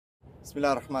Bismillah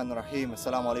ar-Rahman ar-Rahim.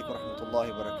 Assalamu alaikum wa rahmatullahi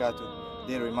wa barakatuh.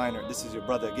 Dear reminder, this is your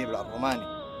brother Gabriel Al Romaani.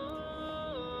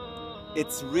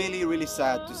 It's really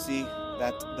sad to see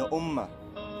that the ummah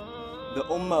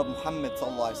of Muhammad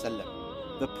sallallahu alaihi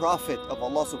wasallam, the prophet of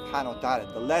Allah subhanahu wa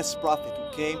ta'ala, the last prophet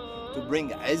who came to bring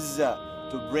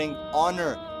izzah, to bring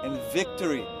honor and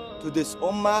victory to this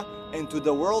ummah and to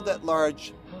the world at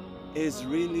large, is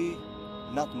really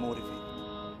not motivated.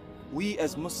 We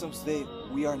as Muslims today,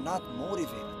 we are not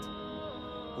motivated.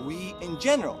 We, in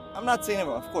general, I'm not saying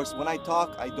everyone, of course, when I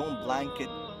talk, I don't blanket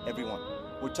everyone.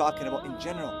 We're talking about in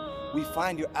general. We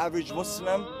find your average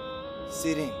Muslim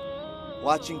sitting,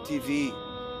 watching TV,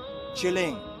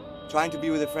 chilling, trying to be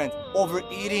with a friend,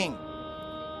 overeating,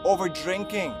 over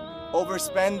drinking,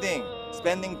 overspending,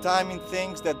 spending time in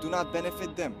things that do not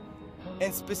benefit them.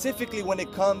 And specifically when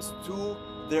it comes to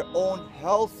their own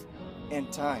health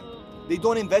and time. They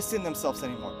don't invest in themselves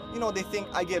anymore. You know, they think,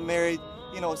 I get married,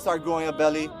 you know, start growing a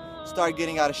belly, start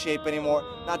getting out of shape anymore,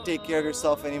 not take care of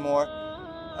yourself anymore.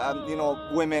 You know,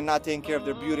 women not taking care of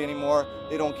their beauty anymore.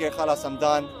 They don't care, khalas, I'm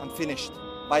done, I'm finished.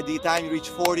 By the time you reach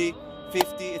 40,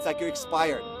 50, it's like you're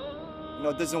expired. You know,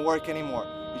 it doesn't work anymore.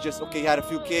 You just, okay, you had a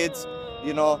few kids,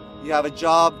 you know, you have a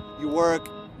job, you work,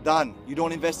 done. You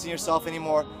don't invest in yourself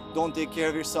anymore, don't take care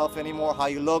of yourself anymore, how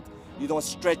you look. You don't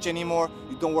stretch anymore,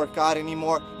 you don't work out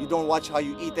anymore, you don't watch how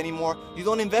you eat anymore, you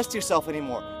don't invest yourself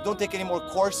anymore, you don't take any more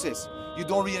courses, you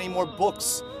don't read any more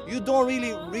books, you don't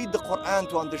really read the Quran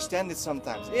to understand it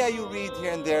sometimes. Yeah, you read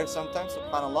here and there sometimes,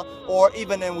 subhanAllah, or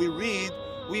even when we read,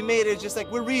 we made it just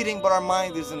like we're reading, but our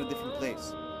mind is in a different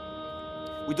place.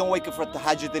 We don't wake up for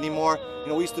tahajjud anymore. You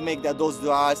know, we used to make those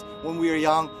du'as when we were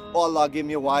young. Oh Allah, give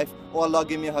me a wife. Oh Allah,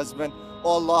 give me a husband.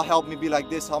 Oh Allah, help me be like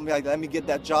this, help me like that. Let me get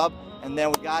that job. And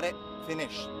then we got it.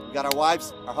 Finish. We got our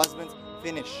wives, our husbands,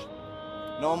 finish.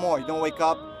 No more. You don't wake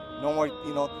up. No more,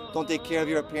 you know, don't take care of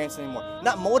your appearance anymore.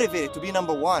 Not motivated to be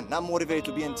number one. Not motivated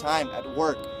to be in time at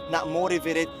work. Not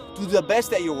motivated to do the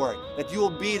best at your work. That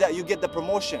you get the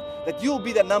promotion. That you will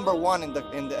be the number one in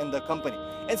the company.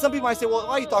 And some people might say, well,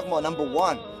 why are you talking about number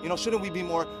one? You know, shouldn't we be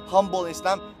more humble in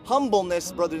Islam?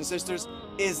 Humbleness, brothers and sisters,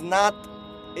 is not,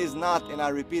 and I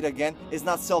repeat again, is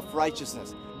not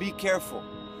self-righteousness. Be careful.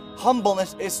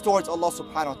 Humbleness is towards Allah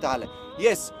subhanahu wa ta'ala.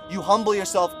 Yes, you humble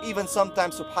yourself even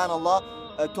sometimes, subhanallah,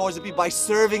 towards the people by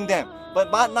serving them,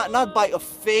 but not by a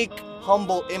fake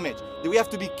humble image. We have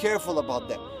to be careful about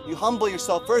that. You humble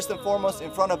yourself first and foremost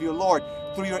in front of your Lord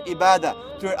through your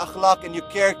ibadah, through your akhlaq and your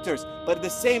characters. But at the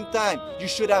same time, you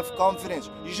should have confidence.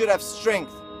 You should have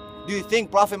strength. Do you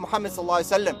think Prophet Muhammad sallallahu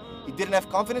alaihi wasallam, he didn't have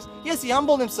confidence? Yes, he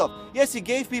humbled himself. Yes, he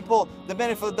gave people the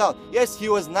benefit of the doubt. Yes, he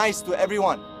was nice to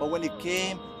everyone. But when it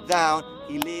came down,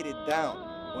 he laid it down.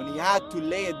 When he had to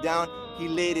lay it down, he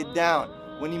laid it down.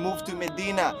 When he moved to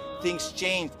Medina, things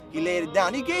changed. He laid it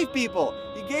down. He gave people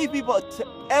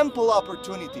ample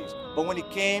opportunities. But when it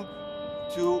came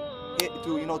to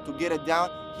get it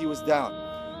down, he was down.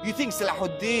 You think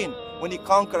Salahuddin, when he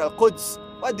conquered Al-Quds,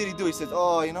 what did he do? He says,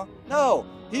 oh, you know, no.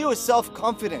 He was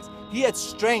self-confidence. He had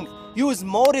strength. He was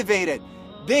motivated.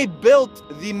 They built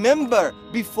the minbar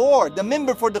before. The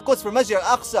minbar for the Quds, for Masjid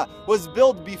Al-Aqsa, was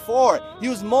built before. He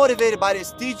was motivated by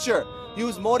his teacher. He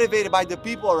was motivated by the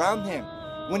people around him.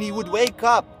 When he would wake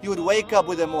up with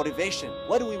a motivation.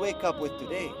 What do we wake up with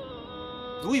today?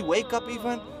 Do we wake up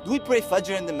even? Do we pray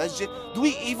Fajr in the masjid? Do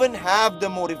we even have the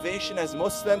motivation as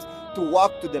Muslims to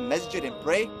walk to the masjid and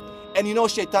pray? And you know,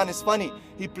 Shaitan is funny.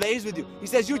 He plays with you. He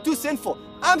says, you're too sinful.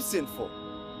 I'm sinful.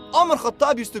 Omar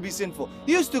Khattab used to be sinful.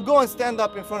 He used to go and stand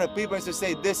up in front of people and to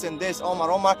say this and this, Omar.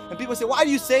 And people say, why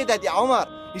do you say that, Ya Omar?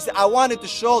 He said, I wanted to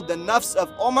show the nafs of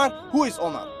Omar. Who is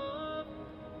Omar?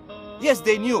 Yes,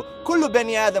 they knew. كل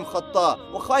بني آدم خطاء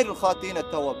وخير الخاطئين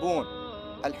التوابون.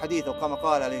 الحديث وكما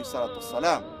قال عليه الصلاة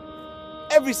والسلام.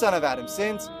 Every son of Adam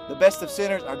sins. The best of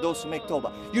sinners are those who make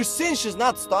tawbah. Your sin should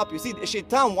not stop you. See,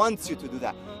 Shaitan wants you to do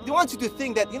that. He wants you to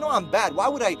think that, you know, I'm bad. Why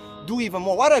would I do even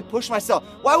more? Why do I push myself?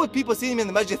 Why would people see me in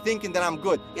the masjid thinking that I'm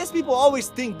good? Yes, people always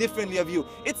think differently of you.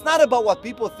 It's not about what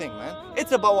people think, man.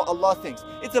 It's about what Allah thinks.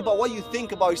 It's about what you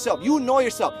think about yourself. You know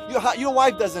yourself. Your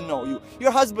wife doesn't know you.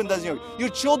 Your husband doesn't know you. Your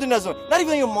children doesn't know you. Not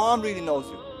even your mom really knows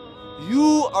you.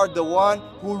 You are the one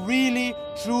who really,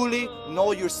 truly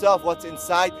know yourself, what's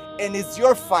inside, and it's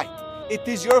your fight. It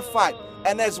is your fight.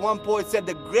 And as one poet said,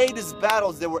 the greatest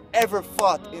battles that were ever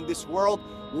fought in this world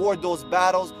were those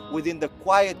battles within the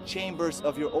quiet chambers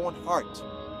of your own heart.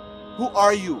 Who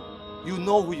are you? You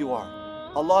know who you are.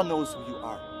 Allah knows who you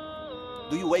are.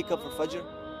 Do you wake up for Fajr?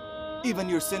 Even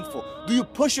you're sinful. Do you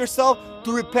push yourself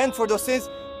to repent for those sins?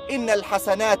 إِنَّ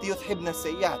الْحَسَنَاتِ يُذْحِبْنَ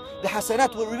السَّيِّئَاتِ. The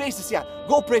hasanat will erase the sayyi'at.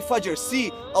 Go pray Fajr,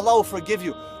 see, Allah will forgive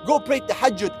you. Go pray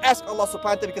Tahajjud, ask Allah subhanahu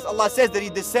wa ta'ala, because Allah says that He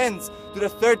descends to the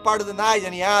third part of the night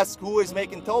and He asks who is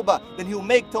making tawbah, then He will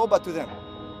make tawbah to them.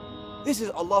 This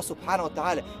is Allah subhanahu wa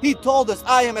ta'ala. He told us,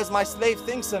 I am as my slave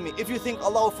thinks of me. If you think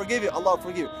Allah will forgive you, Allah will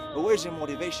forgive you. But where's your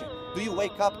motivation? Do you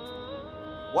wake up?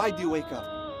 Why do you wake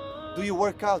up? Do you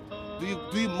work out?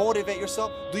 Do you motivate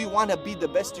yourself? Do you want to be the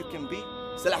best you can be?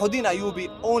 Salahuddin Ayyubi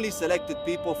only selected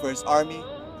people for his army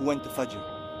who went to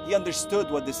Fajr. He understood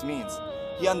what this means.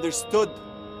 He understood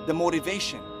the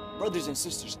motivation. Brothers and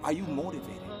sisters, are you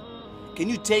motivated? Can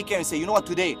you take care and say, you know what,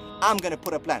 today I'm going to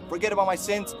put a plan. Forget about my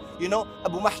sins. You know,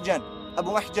 Abu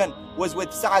Mahjan was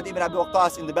with Sa'ad ibn Abi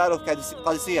Waqqas in the battle of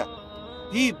Qadisiyah.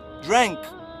 He drank.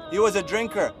 He was a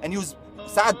drinker. And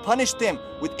Sa'ad punished him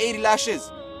with 80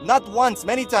 lashes. Not once,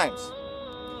 many times.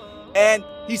 And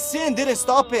his sin didn't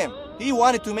stop him. He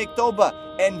wanted to make tawbah.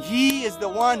 And he is the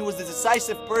one who was the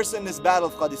decisive person in this battle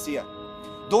of Qadisiyah.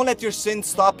 Don't let your sin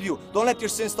stop you. Don't let your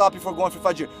sin stop you for going for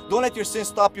Fajr. Don't let your sin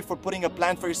stop you for putting a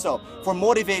plan for yourself, for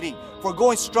motivating, for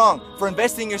going strong, for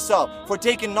investing in yourself, for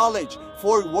taking knowledge,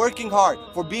 for working hard,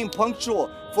 for being punctual,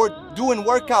 for doing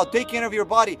workout, taking care of your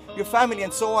body, your family,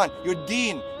 and so on, your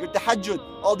deen, your tahajjud,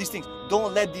 all these things.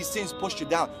 Don't let these things push you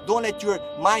down. Don't let your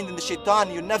mind and the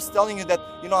shaitan, your nafs telling you that,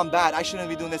 you know, I'm bad, I shouldn't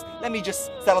be doing this. Let me just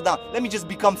settle down. Let me just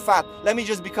become fat. Let me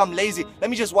just become lazy. Let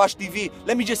me just watch TV.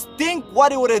 Let me just think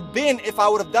what it would have been if I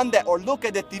would have done that. Or look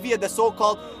at the TV at the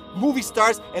so-called movie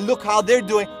stars and look how they're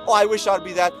doing. Oh, I wish I'd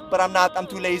be that, but I'm not. I'm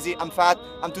too lazy. I'm fat.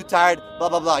 I'm too tired. Blah,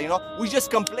 blah, blah. You know, we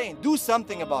just complain. Do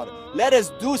something about it. Let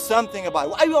us do something about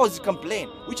it. Why do we always complain?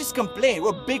 We just complain.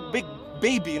 We're big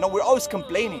baby. You know, we're always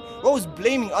complaining. We're always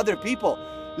blaming other people.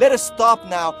 Let us stop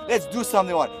now. Let's do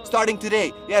something about it. Starting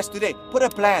today. Yes, today. Put a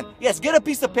plan. Yes, get a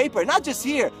piece of paper. Not just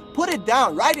here. Put it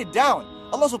down. Write it down.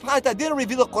 Allah subhanahu wa ta'ala didn't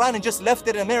reveal the Quran and just left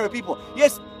it in the mirror of people.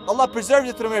 Yes, Allah preserved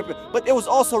it to the mirror of people, but it was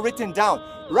also written down.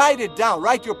 Write it down.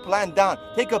 Write your plan down.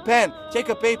 Take a pen. Take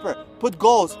a paper. Put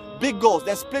goals. Big goals.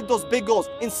 Then split those big goals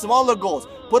in smaller goals.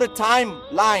 Put a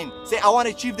timeline. Say, I want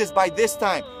to achieve this by this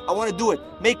time. I want to do it.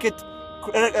 Make it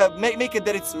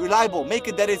that it's reliable. Make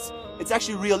it that it's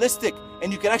actually realistic,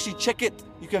 and you can actually check it.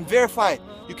 You can verify it.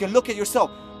 You can look at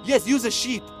yourself. Yes, use a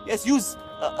sheet. Yes, use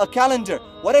a calendar.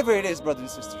 Whatever it is, brothers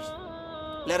and sisters.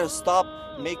 Let us stop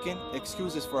making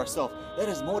excuses for ourselves. Let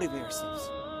us motivate ourselves.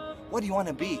 What do you want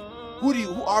to be?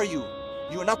 Who are you?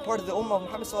 You are not part of the ummah of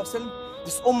Muhammad sallallahu alaihi wasallam.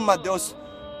 This ummah that was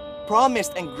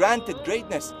promised and granted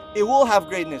greatness. It will have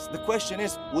greatness. The question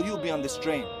is, will you be on this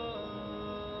train?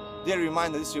 Dear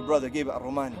reminder, this is your brother Gabriel Al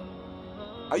Romaani.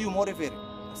 Are you motivated?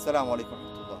 Assalamu alaikum.